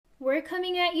We're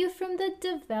coming at you from the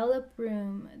develop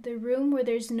room, the room where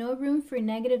there's no room for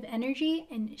negative energy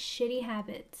and shitty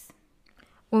habits.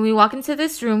 When we walk into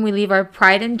this room, we leave our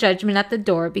pride and judgment at the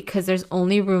door because there's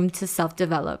only room to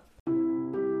self-develop.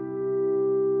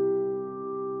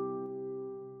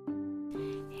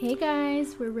 Hey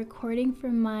guys, we're recording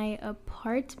from my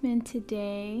apartment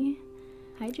today.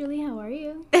 Hi Julie, how are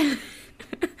you?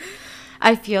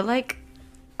 I feel like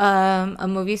a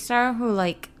movie star who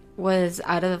was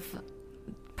out of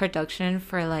production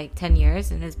for 10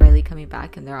 years and is barely coming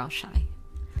back and they're all shy.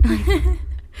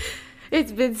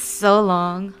 It's been so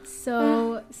long.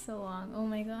 So long. Oh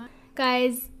my god.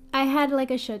 Guys, I had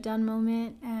a shutdown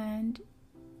moment and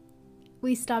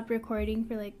we stopped recording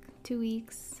for 2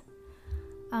 weeks.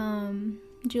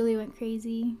 Julie went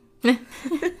crazy.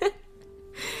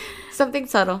 Something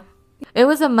subtle. It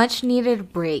was a much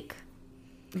needed break,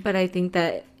 but I think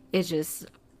that it just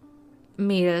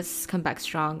made us come back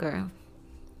stronger.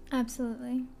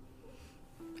 Absolutely.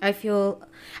 I feel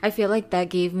like that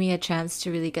gave me a chance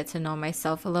to really get to know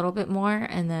myself a little bit more,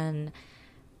 and then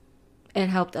it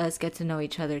helped us get to know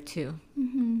each other too.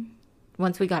 Mm-hmm.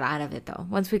 Once we got out of it, though.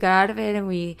 Once we got out of it and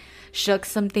we shook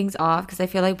some things off, because I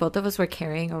feel like both of us were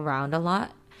carrying around a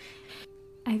lot.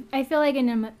 I feel like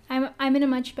I'm in a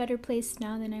much better place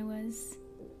now than I was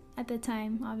at the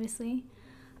time, obviously.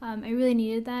 I really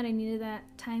needed that. I needed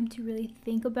that time to really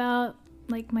think about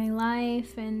my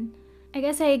life, and I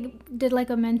guess I did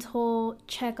a mental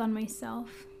check on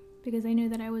myself because I knew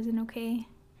that I wasn't okay.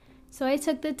 So I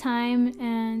took the time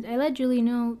and I let Julie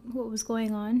know what was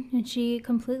going on, and she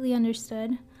completely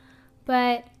understood.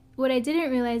 But what I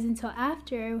didn't realize until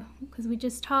after, because we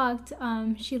just talked,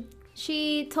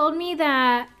 she told me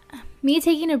that me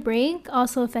taking a break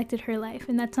also affected her life,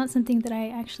 and that's not something that I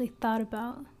actually thought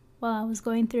about while I was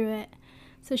going through it.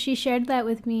 So she shared that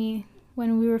with me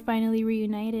when we were finally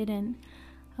reunited, and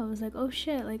I was like, oh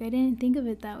shit, I didn't think of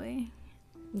it that way.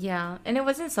 Yeah, and it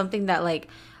wasn't something that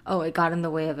it got in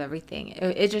the way of everything.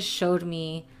 It just showed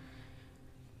me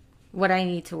what I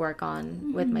need to work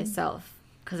on with myself.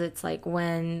 Because it's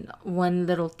when one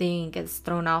little thing gets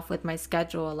thrown off with my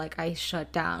schedule, I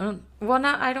shut down. Well,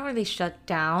 I don't really shut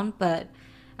down, but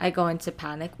I go into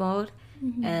panic mode.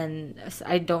 And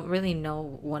I don't really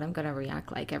know what I'm going to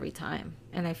react like every time.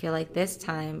 And I feel like this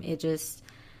time it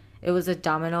was a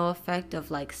domino effect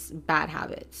of bad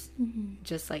habits.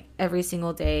 Just every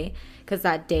single day. Because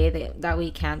that day that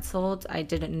we canceled, I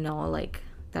didn't know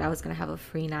that I was going to have a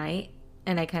free night.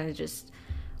 And I kind of just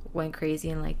went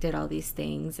crazy and did all these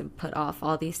things and put off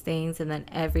all these things, and then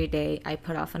every day I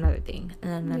put off another thing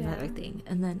and then another thing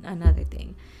and then another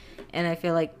thing, and I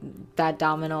feel like that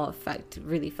domino effect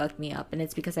really fucked me up. And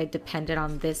it's because I depended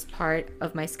on this part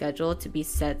of my schedule to be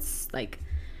set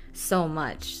so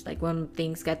much. When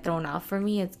things get thrown out for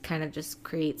me, it kind of just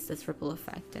creates this ripple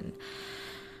effect, and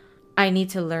I need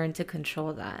to learn to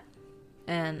control that.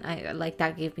 And I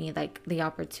that gave me the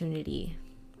opportunity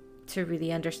to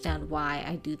really understand why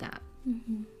I do that.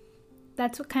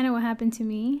 That's what happened to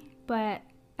me, but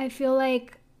I feel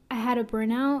like I had a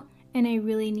burnout and I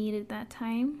really needed that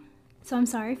time. So I'm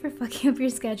sorry for fucking up your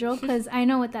schedule, because I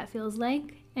know what that feels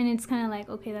like, and it's kind of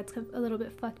okay, that's a little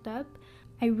bit fucked up.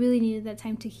 I really needed that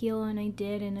time to heal, and I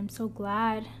did, and I'm so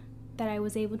glad that I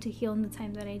was able to heal in the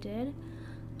time that I did.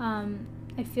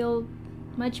 I feel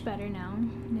much better now,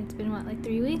 and it's been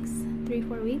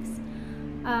 3-4 weeks.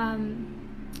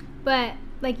 But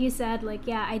like you said,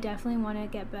 yeah, I definitely want to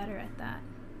get better at that.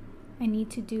 I need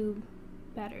to do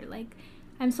better.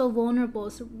 I'm so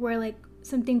vulnerable, so where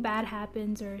something bad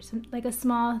happens, or a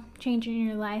small change in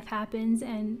your life happens,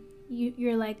 and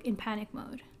you're in panic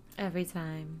mode Every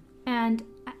time. And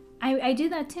I do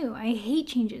that too. I hate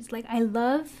changes. I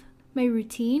love my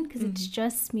routine because it's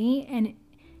just me, and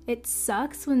it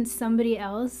sucks when somebody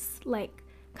else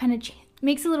kind of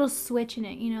makes a little switch in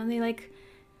it. They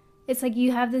it's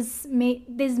you have this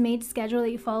made schedule that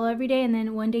you follow every day, and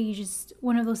then one day you just,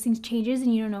 one of those things changes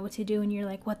and you don't know what to do, and you're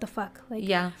what the fuck?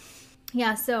 Yeah.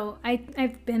 So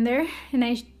I've been there, and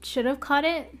I should have caught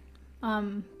it,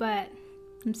 but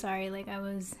I'm sorry, I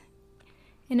was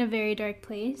in a very dark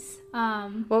place.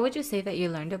 What would you say that you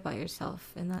learned about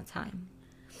yourself in that time?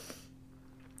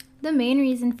 The main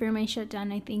reason for my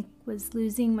shutdown, I think, was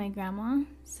losing my grandma.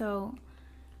 So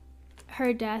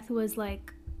her death was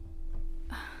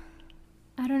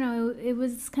I don't know, it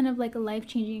was kind of a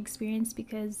life-changing experience,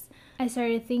 because I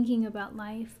started thinking about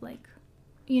life,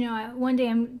 one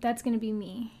day that's going to be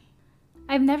me.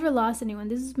 I've never lost anyone.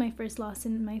 This is my first loss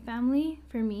in my family,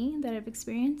 for me, that I've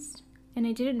experienced, and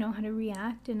I didn't know how to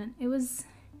react, and it was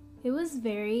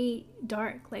very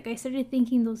dark. I started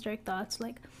thinking those dark thoughts,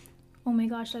 oh my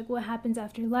gosh, like what happens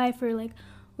after life, or like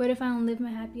what if I don't live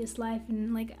my happiest life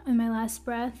and like in my last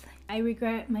breath I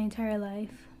regret my entire life.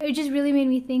 It just really made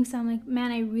me think. So I'm like,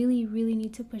 man, I really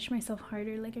need to push myself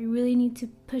harder. Like I really need to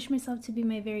push myself to be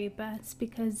my very best,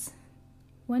 because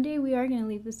one day we are gonna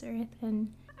leave this earth.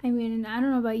 And I mean, I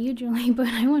don't know about you, Julie, but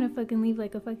I want to fucking leave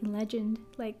like a fucking legend,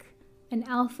 like an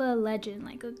alpha legend,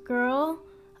 like a girl,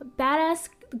 a badass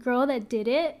girl that did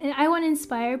it. And I want to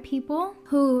inspire people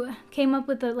who came up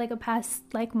with a past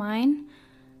like mine,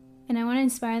 and I want to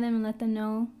inspire them and let them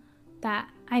know that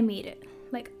I made it.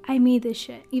 Like, I made this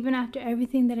shit. Even after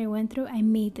everything that I went through, I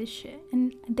made this shit.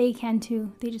 And they can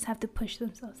too. They just have to push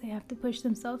themselves. They have to push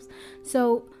themselves.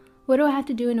 So what do I have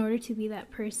to do in order to be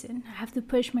that person? I have to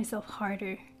push myself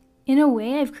harder. In a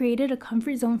way, I've created a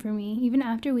comfort zone for me. Even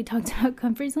after we talked about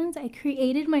comfort zones, I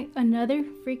created another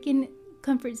freaking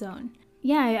comfort zone.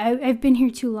 Yeah, I've been here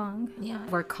too long. Yeah,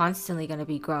 we're constantly going to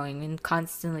be growing and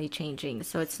constantly changing.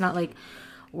 So it's not like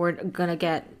we're going to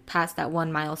get past that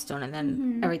one milestone and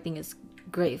then everything is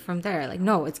great from there. Like,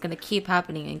 no, it's going to keep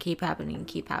happening and keep happening and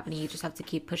keep happening. You just have to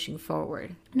keep pushing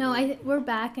forward. No, we're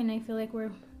back, and I feel like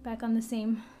we're back on the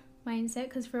same mindset,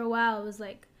 because for a while I was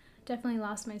like, definitely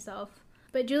lost myself.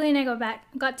 But Julie and I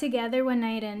got together one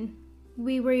night, and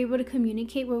we were able to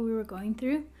communicate what we were going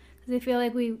through, because I feel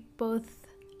like we both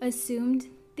assumed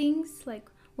things, like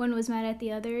one was mad at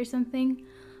the other or something,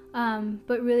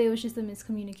 but really it was just a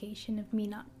miscommunication of me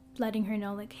not letting her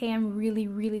know, like, hey, I'm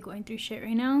really going through shit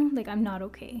right now, like I'm not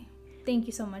okay. Thank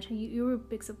you so much. You were a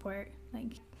big support.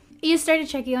 Like, you started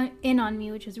checking in on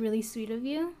me, which was really sweet of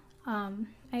you.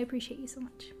 I appreciate you so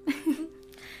much.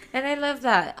 And I love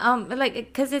that. Like,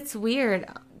 because it's weird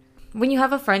when you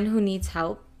have a friend who needs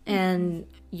help and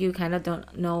you kind of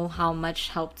don't know how much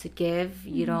help to give.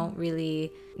 You don't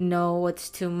really know what's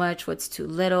too much, what's too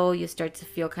little. You start to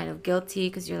feel kind of guilty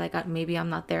because you're like, maybe I'm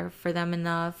not there for them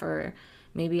enough, or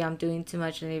maybe I'm doing too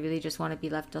much and they really just want to be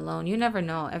left alone. You never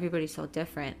know. Everybody's so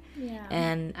different. Yeah.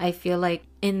 And I feel like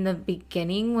in the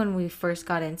beginning, when we first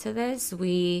got into this,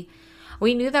 we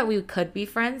knew that we could be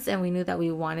friends and we knew that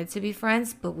we wanted to be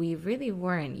friends, but we really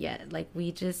weren't yet. Like,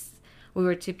 we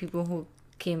were two people who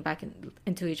came back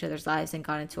into each other's lives and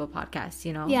got into a podcast,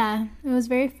 you know? Yeah, it was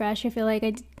very fresh. I feel like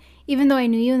even though I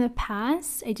knew you in the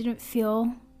past, I didn't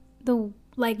feel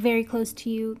very close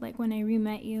to you, like when I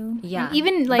re-met you. Yeah. And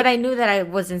even but I knew that I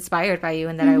was inspired by you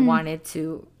and that I wanted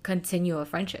to continue a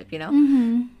friendship, you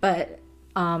know? But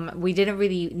we didn't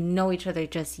really know each other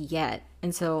just yet.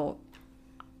 And so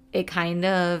it kind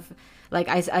of, like,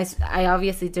 I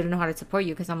obviously didn't know how to support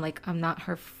you because I'm like, I'm not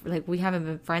her, like, we haven't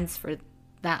been friends for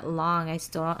that long. I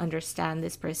still don't understand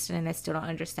this person, and I still don't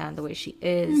understand the way she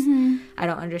is. I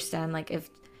don't understand, like, if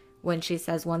when she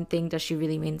says one thing, does she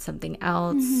really mean something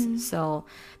else? So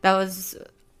that was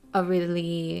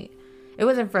it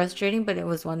wasn't frustrating, but it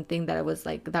was one thing that it was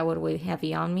like, that would weigh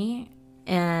heavy on me.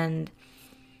 And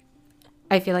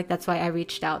I feel like that's why I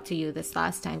reached out to you this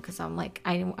last time, because I'm like,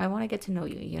 I want to get to know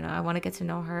you, you know? I want to get to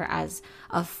know her as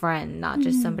a friend, not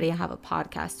just somebody I have a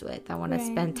podcast with. I want to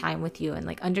spend time with you and,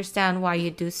 like, understand why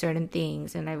you do certain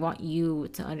things, and I want you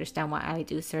to understand why I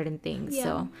do certain things. Yeah.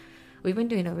 So we've been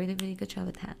doing a really good job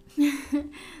with that.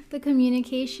 The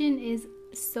communication is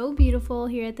so beautiful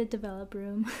here at the Develop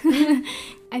Room.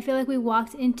 I feel like we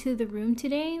walked into the room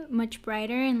today much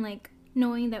brighter, and, like,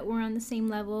 knowing that we're on the same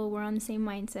level, we're on the same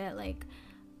mindset, like,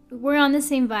 we're on the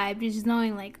same vibe, just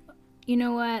knowing, like, you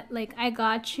know what, like, I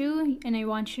got you and I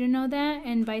want you to know that,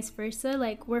 and vice versa,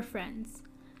 like, we're friends.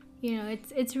 You know,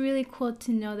 it's really cool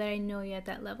to know that I know you at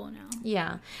that level now.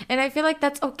 Yeah. And I feel like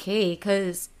that's okay,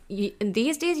 because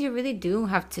these days you really do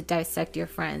have to dissect your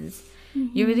friends.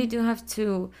 You really do have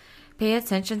to pay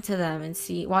attention to them and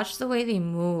watch the way they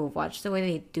move, watch the way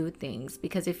they do things.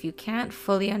 Because if you can't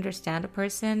fully understand a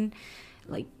person,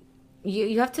 like,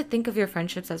 you have to think of your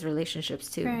friendships as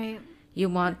relationships too. Right. You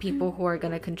want people who are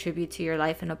going to contribute to your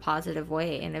life in a positive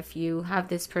way. And if you have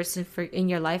this person in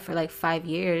your life for like 5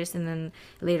 years, and then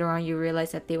later on you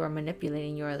realize that they were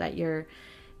manipulating you, or that you're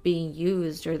being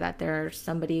used, or that they're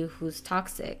somebody who's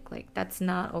toxic, like, that's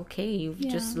not okay. You've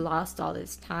just lost all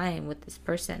this time with this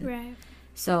person. Right.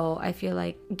 So I feel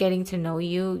like getting to know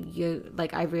you,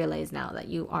 like, I realize now that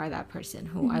you are that person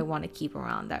who I want to keep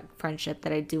around, that friendship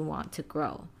that I do want to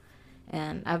grow.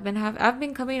 And I've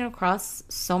been coming across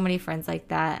so many friends like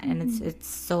that, and it's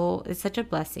such a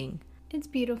blessing. It's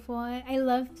beautiful. I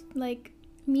love, like,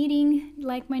 meeting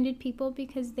like-minded people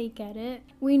because they get it.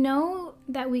 We know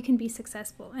that we can be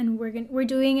successful, and we're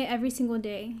doing it every single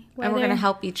day. And we're gonna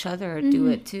help each other do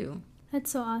it too.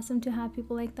 That's so awesome to have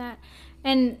people like that.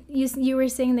 And you were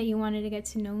saying that you wanted to get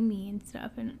to know me and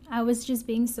stuff, and I was just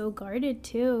being so guarded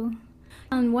too.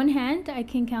 On one hand, I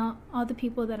can count all the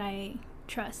people that I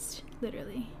trust,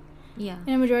 literally. Yeah.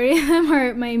 And a majority of them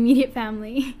are my immediate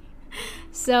family.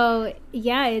 So,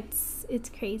 yeah, it's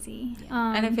crazy.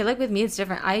 Yeah. And I feel like with me, it's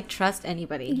different. I trust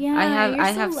anybody. Yeah, I you're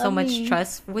have so so much loving.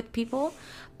 trust with people,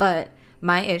 but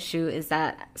my issue is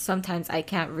that sometimes I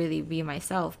can't really be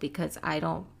myself because I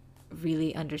don't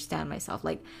really understand myself.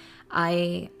 Like,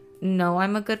 I know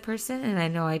I'm a good person, and I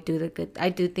know I do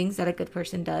things that a good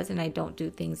person does, and I don't do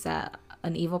things that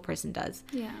an evil person does.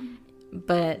 Yeah.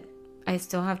 But I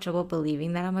still have trouble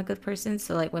believing that I'm a good person.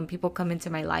 So like when people come into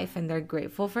my life and they're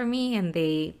grateful for me and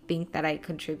they think that I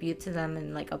contribute to them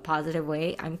in like a positive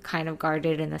way, I'm kind of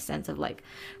guarded in the sense of like,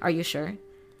 are you sure?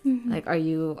 Mm-hmm. Like, are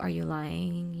you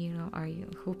lying? You know,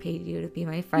 who paid you to be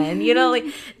my friend? You know, like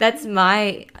that's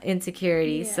my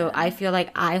insecurity. Yeah. So I feel like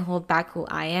I hold back who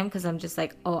I am because I'm just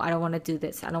like, oh, I don't want to do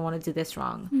this. I don't want to do this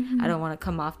wrong. Mm-hmm. I don't want to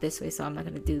come off this way. So I'm not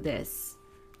going to do this.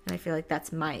 And I feel like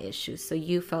that's my issue. So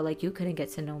you felt like you couldn't get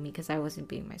to know me because I wasn't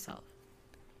being myself.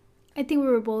 I think we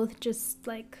were both just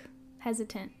like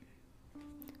hesitant.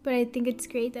 But I think it's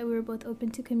great that we were both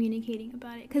open to communicating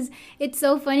about it. Because it's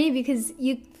so funny because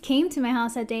you came to my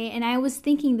house that day and I was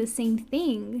thinking the same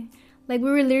thing. Like we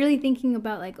were literally thinking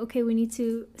about like, okay, we need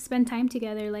to spend time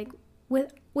together, like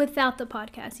without the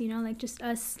podcast, you know, like just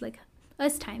us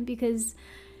time, because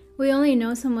we only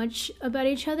know so much about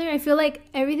each other. I feel like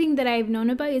everything that I've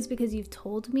known about you is because you've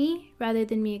told me rather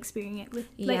than me experiencing it with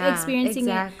experiencing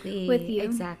it with you.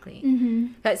 Exactly.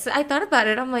 Mm-hmm. So I thought about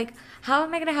it. I'm like, how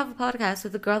am I gonna have a podcast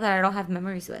with a girl that I don't have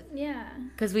memories with? Yeah.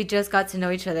 Because we just got to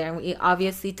know each other, and we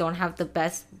obviously don't have the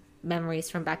best memories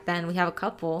from back then. We have a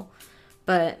couple,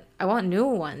 but I want new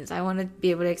ones. I want to be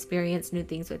able to experience new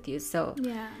things with you. So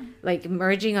Yeah. like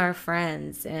merging our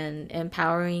friends and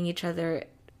empowering each other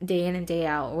day in and day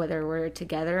out, whether we're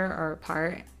together or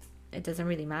apart, it doesn't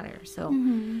really matter. So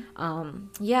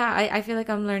I feel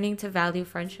like I'm learning to value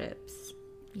friendships.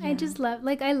 Yeah. I just love,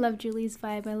 like, I love Julie's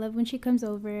vibe. I love when she comes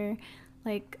over.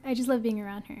 Like, I just love being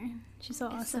around her. She's so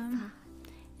awesome.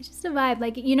 It's just a vibe.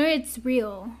 Like, you know, it's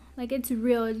real. Like, it's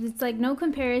real. It's like no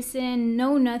comparison,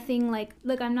 no nothing. Like,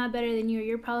 look, I'm not better than you.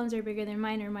 Your problems are bigger than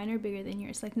mine, or mine are bigger than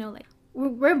yours. Like, no, like,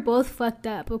 we're both fucked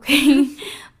up, okay?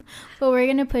 But we're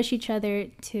gonna push each other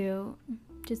to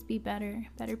just be better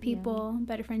people,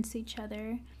 better friends to each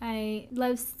other. I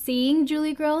love seeing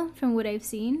Julie grow from what I've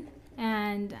seen,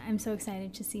 and I'm so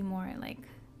excited to see more. Like,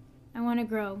 I want to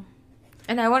grow,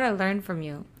 and I want to learn from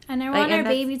you, and I want our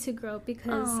baby to grow,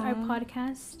 because our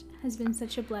podcast has been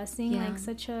such a blessing. Yeah. Like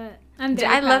such a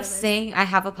I love saying I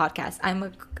have a podcast. I'm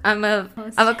a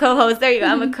co-host. There you go.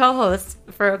 I'm a co-host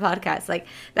for a podcast. Like,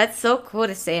 that's so cool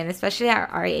to say, and especially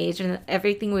at our age and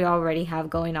everything we already have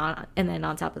going on, and then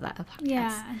on top of that, a podcast.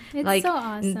 Yeah, it's like, so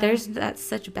awesome. There's that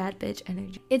such bad bitch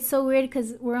energy. It's so weird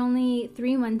because we're only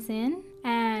 3 months in,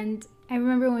 and I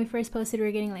remember when we first posted, we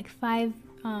were getting like 5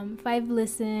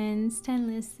 listens, 10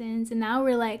 listens, and now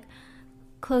we're like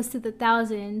close to the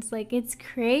thousands. Like, it's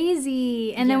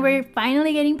crazy. And then we're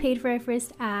finally getting paid for our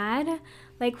first ad.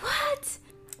 Like, what?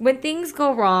 When things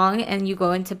go wrong and you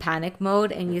go into panic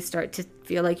mode and you start to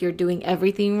feel like you're doing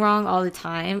everything wrong all the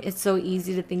time, it's so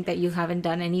easy to think that you haven't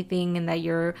done anything and that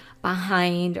you're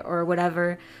behind or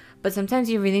whatever. But sometimes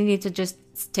you really need to just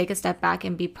take a step back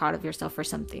and be proud of yourself for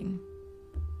something.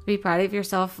 Be proud of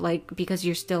yourself, like, because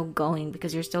you're still going,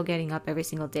 because you're still getting up every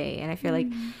single day. And I feel like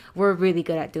we're really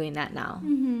good at doing that now.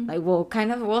 Like,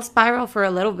 we'll spiral for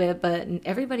a little bit, but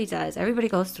everybody does. Everybody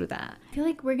goes through that. I feel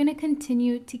like we're gonna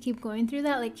continue to keep going through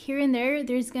that. Like, here and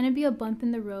there's gonna be a bump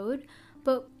in the road,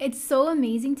 but it's so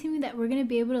amazing to me that we're gonna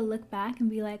be able to look back and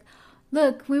be like,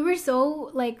 look, we were so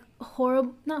like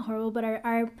not horrible, but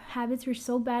our habits were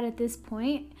so bad at this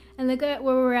point, and look at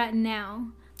where we're at now.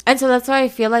 And so that's why I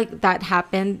feel like that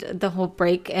happened, the whole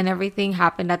break and everything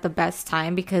happened at the best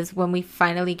time, because when we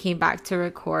finally came back to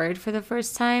record for the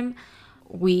first time,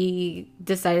 we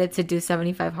decided to do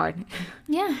 75 hard.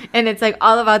 Yeah. And it's like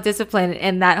all about discipline.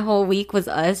 And that whole week was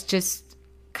us just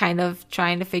kind of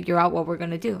trying to figure out what we're going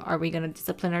to do. Are we going to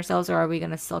discipline ourselves, or are we going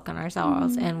to sulk on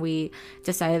ourselves? And we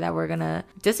decided that we're going to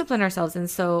discipline ourselves. And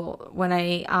so when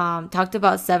I talked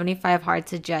about 75 hard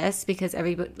to Jess, because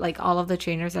everybody, like all of the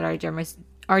trainers at our gym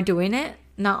are doing it,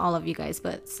 not all of you guys,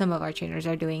 but some of our trainers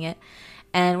are doing it,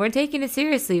 and we're taking it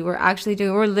seriously. We're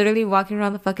literally walking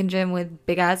around the fucking gym with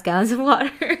big ass gallons of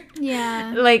water.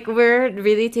 Yeah. Like, we're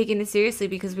really taking it seriously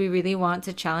because we really want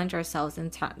to challenge ourselves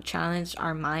and challenge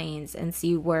our minds and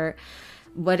see where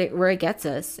it gets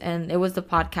us. And it was the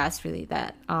podcast really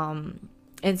that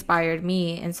inspired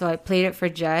me. And so I played it for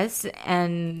Jess,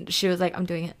 and she was like, I'm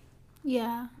doing it.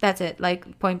 Yeah. That's it.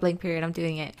 Like, point blank period, I'm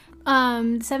doing it.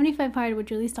 75 hard, what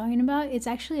Julie's talking about, it's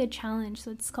actually a challenge.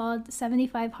 So it's called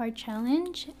 75 hard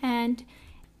challenge, and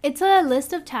it's a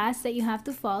list of tasks that you have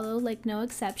to follow, like no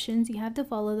exceptions. You have to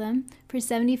follow them for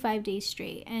 75 days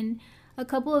straight. And a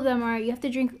couple of them are, you have to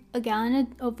drink a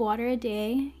gallon of water a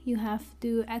day. You have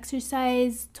to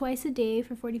exercise twice a day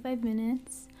for 45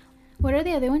 minutes. What are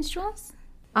the other ones, Jules?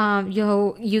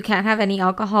 You can't have any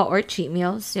alcohol or cheat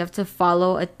meals. You have to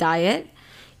follow a diet.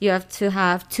 You have to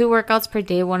have 2 workouts per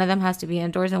day. One of them has to be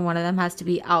indoors and one of them has to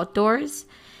be outdoors.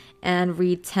 And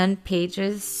read 10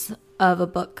 pages of a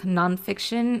book.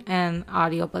 Nonfiction and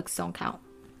audiobooks don't count.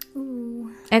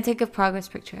 Ooh. And take a progress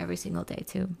picture every single day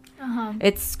too.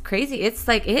 It's crazy. It's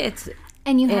like it's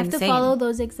and you have insane. to follow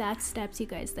those exact steps, you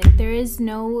guys. Like, there is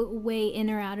no way in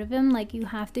or out of them. Like, you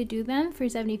have to do them for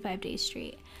 75 days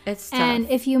straight. It's tough. And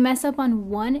if you mess up on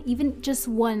one, even just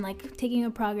one, like taking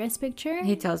a progress picture,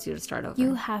 he tells you to start over.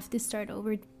 You have to start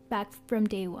over back from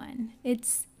day one.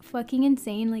 It's fucking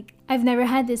insane. Like, I've never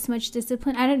had this much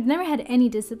discipline. I've never had any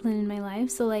discipline in my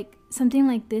life. So, like, something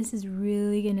like this is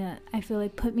really gonna, I feel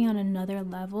like, put me on another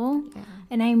level. Yeah.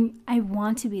 And I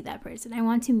want to be that person. I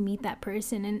want to meet that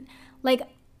person. And, like,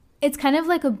 it's kind of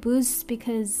like a boost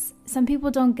because some people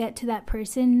don't get to that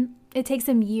person. It takes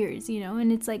them years, you know,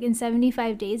 and it's like in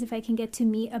 75 days, if I can get to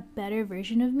meet a better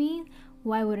version of me,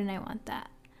 why wouldn't I want that?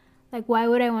 Like, why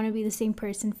would I want to be the same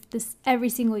person this every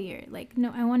single year? Like,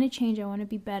 no, I want to change. I want to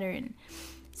be better. And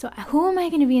so who am I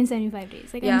going to be in 75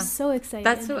 days? Like, yeah. I'm so excited.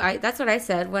 That's what I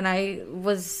said when I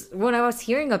was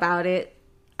hearing about it.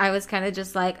 I was kind of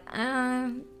just like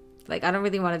I don't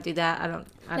really want to do that. I don't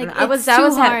know. I was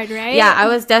hard, right? Yeah, I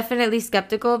was definitely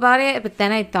skeptical about it, but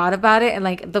then I thought about it and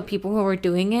like the people who were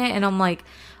doing it, and I'm like,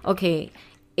 okay,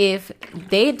 if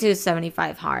they do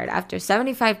 75 hard, after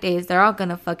 75 days, they're all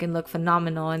gonna fucking look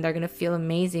phenomenal and they're gonna feel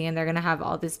amazing and they're gonna have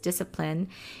all this discipline,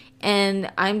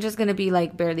 and I'm just gonna be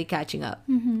like barely catching up.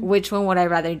 Mm-hmm. Which one would I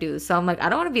rather do? So I'm like, I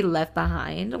don't want to be left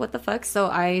behind. What the fuck? So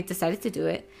I decided to do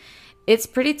it. It's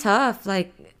pretty tough,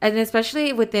 like, and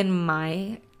especially within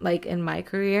my in my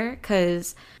career,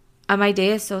 because my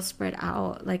day is so spread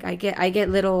out. Like, I get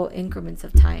little increments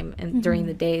of time and during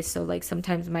the day, so like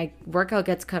sometimes my workout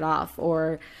gets cut off,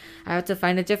 or I have to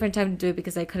find a different time to do it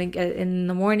because I couldn't get it in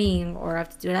the morning, or I have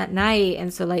to do it at night.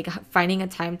 And so like finding a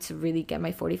time to really get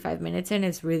my 45 minutes in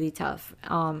is really tough,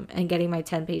 and getting my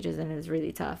 10 pages in is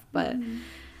really tough, but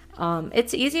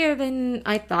it's easier than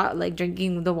I thought, like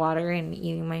drinking the water and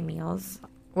eating my meals.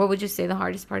 What would you say the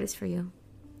hardest part is for you?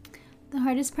 The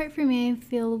hardest part for me, I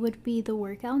feel, would be the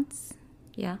workouts.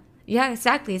 Yeah,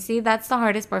 exactly. See, that's the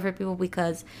hardest part for people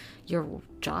because your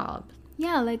job.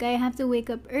 Yeah, like I have to wake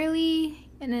up early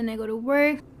and then I go to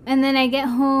work and then I get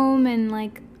home and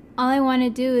like all I want to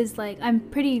do is like, I'm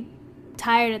pretty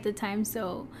tired at the time,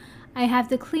 so I have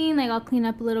to clean. Like, I'll clean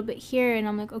up a little bit here and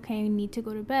I'm like, okay, I need to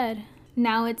go to bed.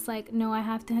 Now it's like, no, I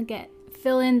have to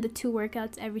fill in the 2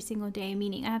 workouts every single day,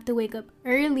 meaning I have to wake up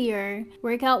earlier,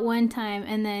 work out one time,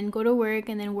 and then go to work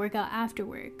and then work out after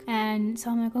work. And so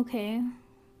I'm like, okay,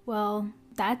 well,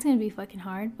 that's gonna be fucking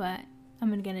hard, but I'm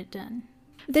gonna get it done.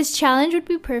 This challenge would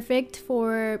be perfect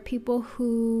for people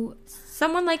who,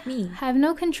 someone like me, have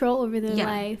no control over their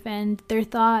life and their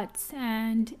thoughts,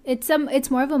 and it's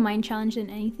more of a mind challenge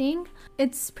than anything.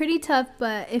 It's pretty tough,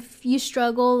 but if you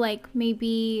struggle, like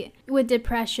maybe with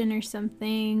depression or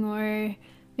something, or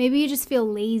maybe you just feel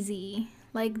lazy,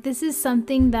 like this is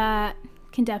something that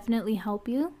can definitely help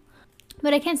you.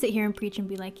 But I can't sit here and preach and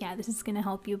be like, yeah, this is going to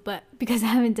help you. But because I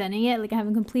haven't done it yet, like I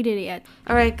haven't completed it yet.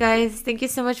 All right, guys. Thank you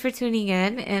so much for tuning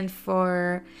in and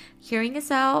for hearing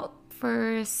us out,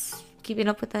 for keeping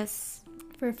up with us,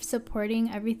 for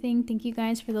supporting everything. Thank you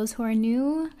guys. For those who are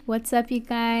new, what's up, you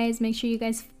guys? Make sure you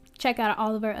guys check out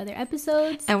all of our other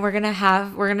episodes. And we're going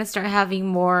to start having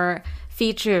more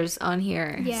features on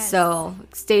here. Yes. So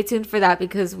stay tuned for that,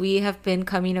 because we have been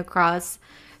coming across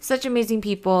such amazing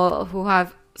people who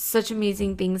have such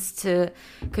amazing things to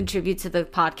contribute to the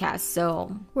podcast.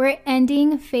 So we're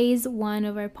ending phase 1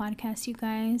 of our podcast, you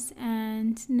guys,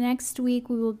 and next week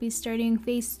we will be starting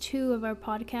phase 2 of our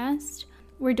podcast.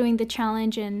 We're doing the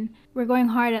challenge and we're going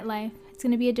hard at life. It's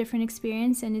going to be a different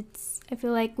experience, and I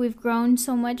feel like we've grown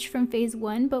so much from phase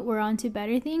 1, but we're on to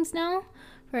better things now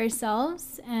for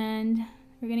ourselves, and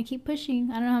we're going to keep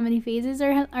pushing. I don't know how many phases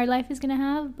our life is going to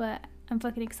have, but I'm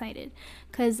fucking excited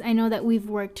because I know that we've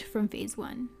worked from phase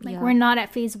 1. Like, we're not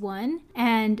at phase 1,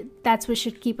 and that's what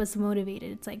should keep us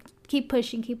motivated. It's like, keep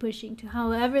pushing to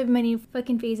however many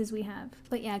fucking phases we have.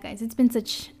 But yeah, guys, it's been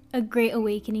such a great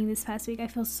awakening this past week. I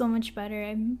feel so much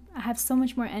better. I have so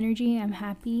much more energy. I'm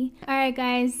happy. All right,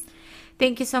 guys.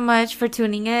 Thank you so much for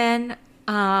tuning in.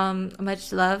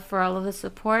 Much love for all of the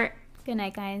support. Good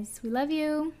night, guys. We love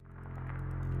you.